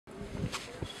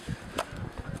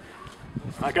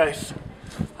Hi guys,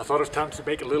 I thought it was time to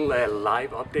make a little live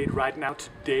update right now.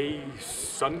 Today,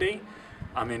 Sunday,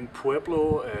 I'm in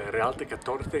Pueblo, Real de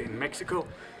Catorce in Mexico,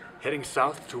 heading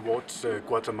south towards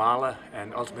Guatemala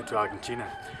and ultimately to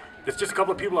Argentina. There's just a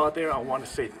couple of people out there I want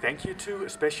to say thank you to,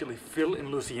 especially Phil in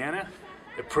Louisiana,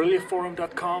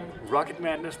 ApriliaForum.com,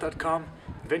 RocketMadness.com,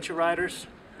 Adventure Riders,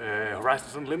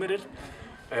 Horizons Unlimited,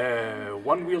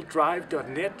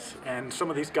 OneWheelDrive.net, and some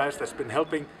of these guys that's been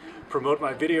helping promote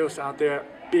my videos out there.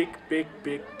 Big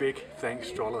thanks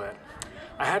to all of that.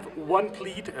 I have one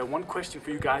question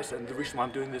for you guys, and the reason why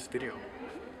I'm doing this video.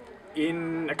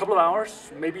 In a couple of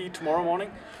hours, maybe tomorrow morning,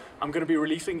 I'm going to be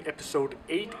releasing episode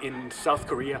 8 in South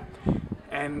Korea.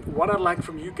 And what I'd like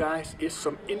from you guys is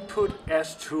some input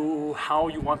as to how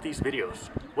you want these videos.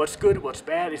 What's good, what's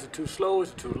bad, is it too slow,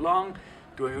 is it too long?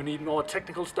 Do you need more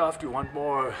technical stuff? Do you want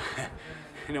more,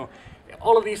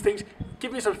 all of these things?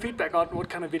 Give me some feedback on what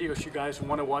kind of videos you guys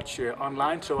want to watch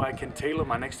online so I can tailor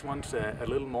my next ones a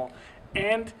little more.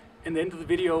 And in the end of the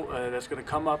video that's going to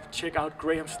come up, check out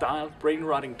Graham Style,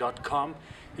 brainrotting.com.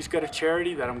 He's got a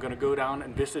charity that I'm going to go down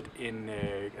and visit in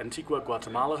Antigua,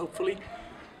 Guatemala, hopefully.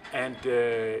 And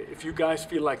if you guys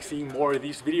feel like seeing more of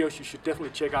these videos, you should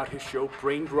definitely check out his show,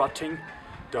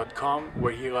 brainrotting.com,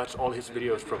 where he writes all his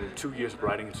videos from 2 years of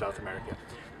riding in South America.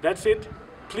 That's it.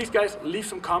 Please guys, leave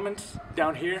some comments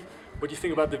down here what you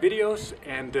think about the videos,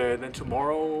 and then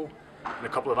tomorrow, in a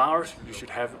couple of hours, you should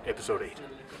have episode 8.